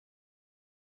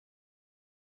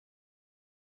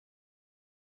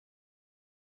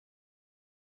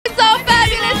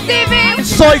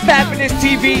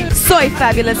SoiFabulousTV.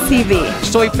 SoiFabulousTV.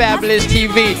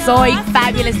 SoiFabulousTV.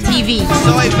 SoiFabulousTV.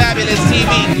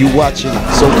 SoiFabulousTV. You watching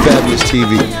SoiFabulous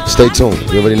TV. Stay tuned.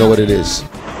 You already know what it is.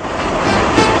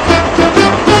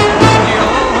 Yo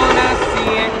nací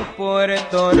en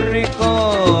Puerto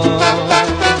Rico.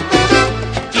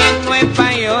 Quien no es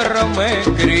payorro me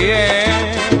crié.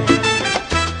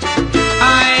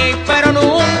 Ay, pero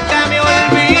nunca me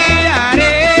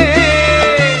olvidaré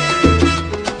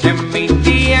de mi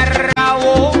tierra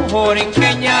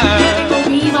borinqueña. Yo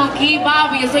vivo aquí,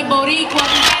 papi, yo soy boricua.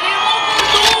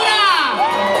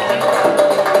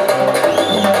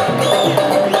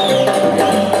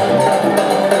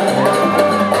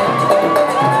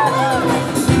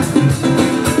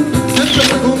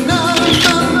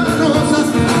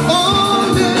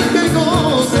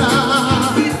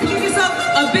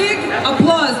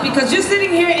 Because you're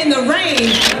sitting here in the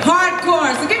rain,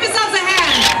 hardcore, so give yourselves a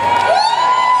hand.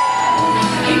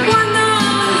 Y cuando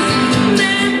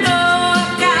me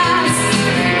tocas,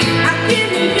 aquí en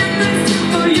mi vientre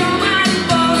siento yo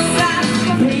mariposas.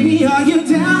 Baby, are you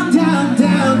down, down,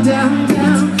 down, down,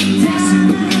 down,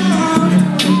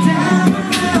 down,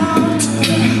 down?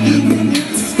 Even if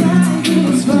the sky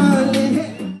is falling.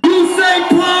 You say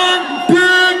pun,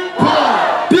 big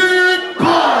pun, big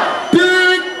pun,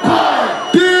 big pun,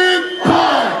 big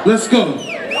pun. Let's go.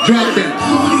 Drop that.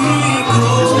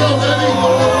 Let's go, baby.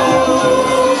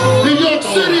 New York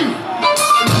City.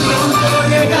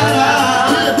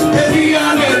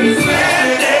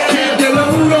 Te lo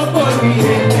juro por mi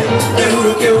gente, te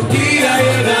juro que un día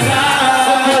llegará.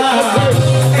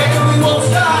 And we won't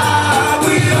stop,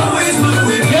 we always move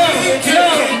with you.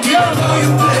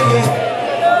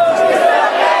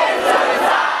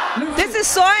 This is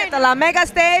Soi at the La Mega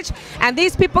stage, and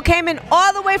these people came in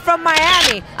all the way from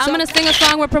Miami. I'm going to sing a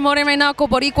song we're promoting right now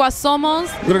called Boricua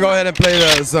Somos. We're going to go ahead and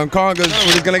play some congas.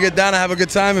 We're just going to get down and have a good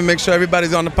time and make sure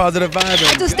everybody's on the positive vibe.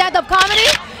 I do stand-up comedy.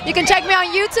 You can check me on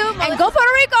YouTube. And go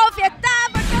Puerto Rico, fiesta.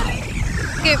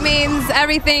 It means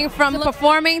everything from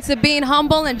performing to being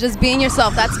humble and just being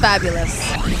yourself. That's fabulous.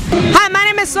 Hi, my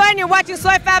name is Soi, and you're watching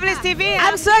SoiFabulousTV.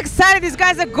 I'm so excited. These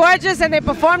guys are gorgeous, and they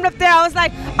performed up there. I was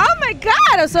like, oh my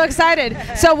God, I'm so excited.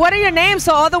 So what are your names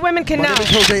so all the women can know? My name is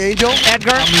Jose Angel.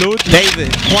 Edgar. I'm Lute.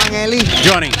 David. Juan Eli.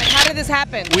 Johnny. Like, how did this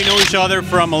happen? We know each other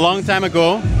from a long time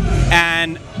ago,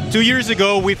 and 2 years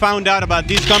ago we found out about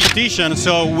this competition,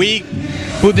 so we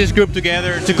put this group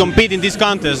together to compete in this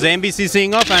contest. The NBC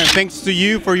Sing Up, and thanks to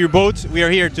you for your votes, we are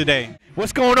here today.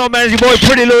 What's going on, man? It's your boy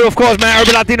Pretty Lou, of course, man.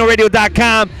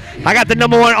 UrbanLatinoRadio.com. I got the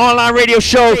 #1 online radio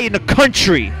show in the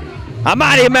country. I'm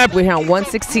out here, man. We're here on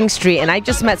 116th Street, and I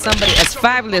just met somebody as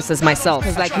fabulous as myself.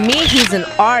 Because like me, he's an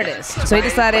artist. So he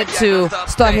decided to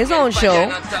start his own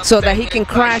show so that he can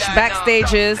crash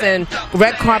backstages and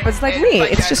red carpets like me.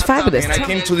 It's just fabulous. And I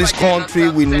came to this country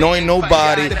with knowing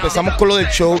nobody. Empezamos con lo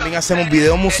del show, también hacemos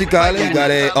videos musicales. We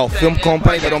got a film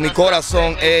company, pero mi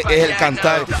corazón es el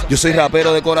cantar. Yo soy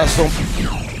rapero de corazón.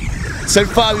 Ser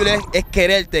fabulous es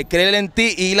quererte, creer en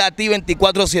ti y ir a ti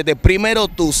 24/7. Primero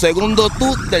tú, segundo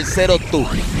tú, tercero tú.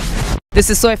 This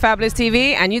is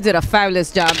SoiFabulousTV, and you did a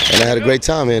fabulous job. And I had a great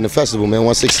time here in the festival, man.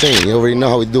 116. You already know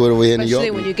how we do it over here in New York.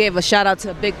 Especially when you gave a shout out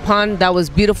to Big Pun. That was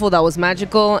beautiful, that was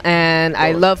magical, and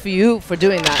I love you for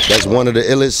doing that. That's one of the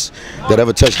illest that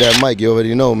ever touched that mic. You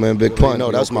already know, man. Big Pun.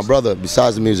 No, that's my brother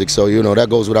besides the music, so you know that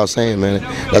goes without saying, man.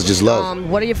 That's just love.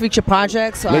 What are your future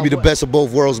projects? Maybe the best of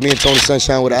both worlds, me and Tony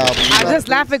Sunshine with an album. I was just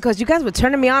laughing because you guys were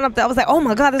turning me on up there. I was like, oh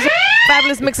my God, this is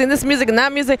fabulous mixing this music and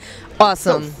that music.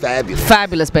 Awesome. So fabulous.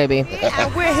 Fabulous, baby.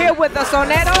 And we're here with the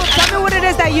Zoneros. Tell me what it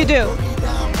is that you do.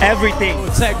 Everything.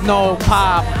 Techno,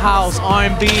 pop, house,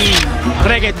 R&B,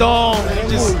 reggaeton.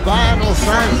 Just vinyl,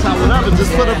 salsa, whatever.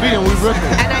 Just put a beat and we rip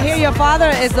it. And I hear your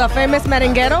father is a famous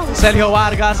merenguero. Sergio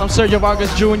Vargas. I'm Sergio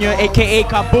Vargas Jr., a.k.a.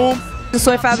 Kaboom.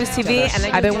 SoiFabulousTV,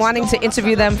 and I've been wanting to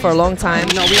interview them for a long time.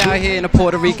 You know, we out here in the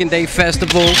Puerto Rican Day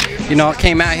Festival. You know, I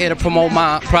came out here to promote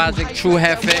my project, True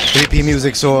Jefe. 3P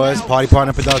Music Source, Party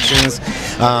Partner Productions.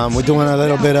 We're doing a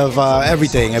little bit of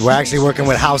everything, and we're actually working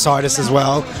with house artists as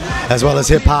well as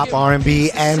hip hop,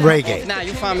 R&B, and reggae. Now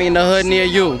you find me in the hood near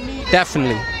you,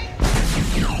 definitely.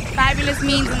 Fabulous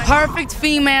means perfect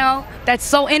female that's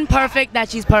so imperfect that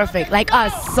she's perfect, like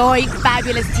us.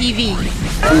 SoiFabulousTV.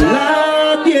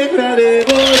 La tierra de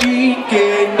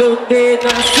Borique, donde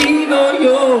nacido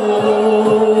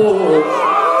yo.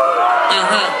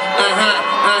 Ajá, ajá,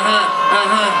 ajá,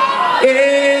 ajá.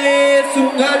 Es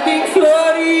un jardín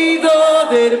florido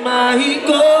del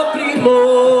mágico primo.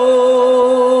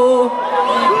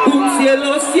 Un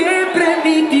cielo siempre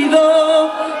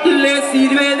nítido le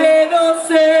sirve de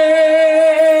doce.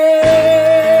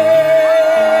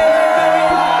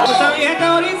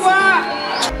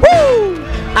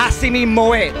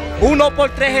 mismo es. 1 por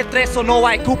 3 es 3, o no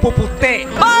hay cupo para usted.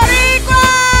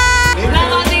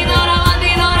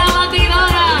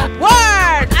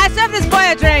 Word! I served this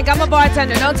boy a drink. I'm a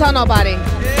bartender. Don't tell nobody.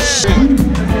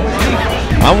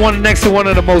 I'm next to one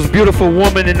of the most beautiful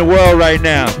women in the world right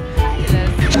now.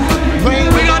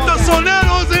 We got the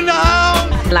Zoneros in the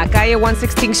house. La Calle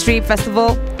 116th Street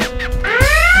Festival.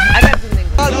 I got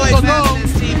something.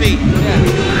 TV.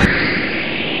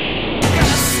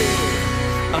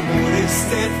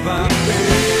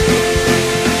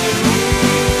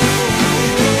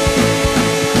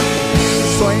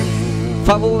 Soy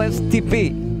Fabulous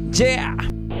TV. Yeah.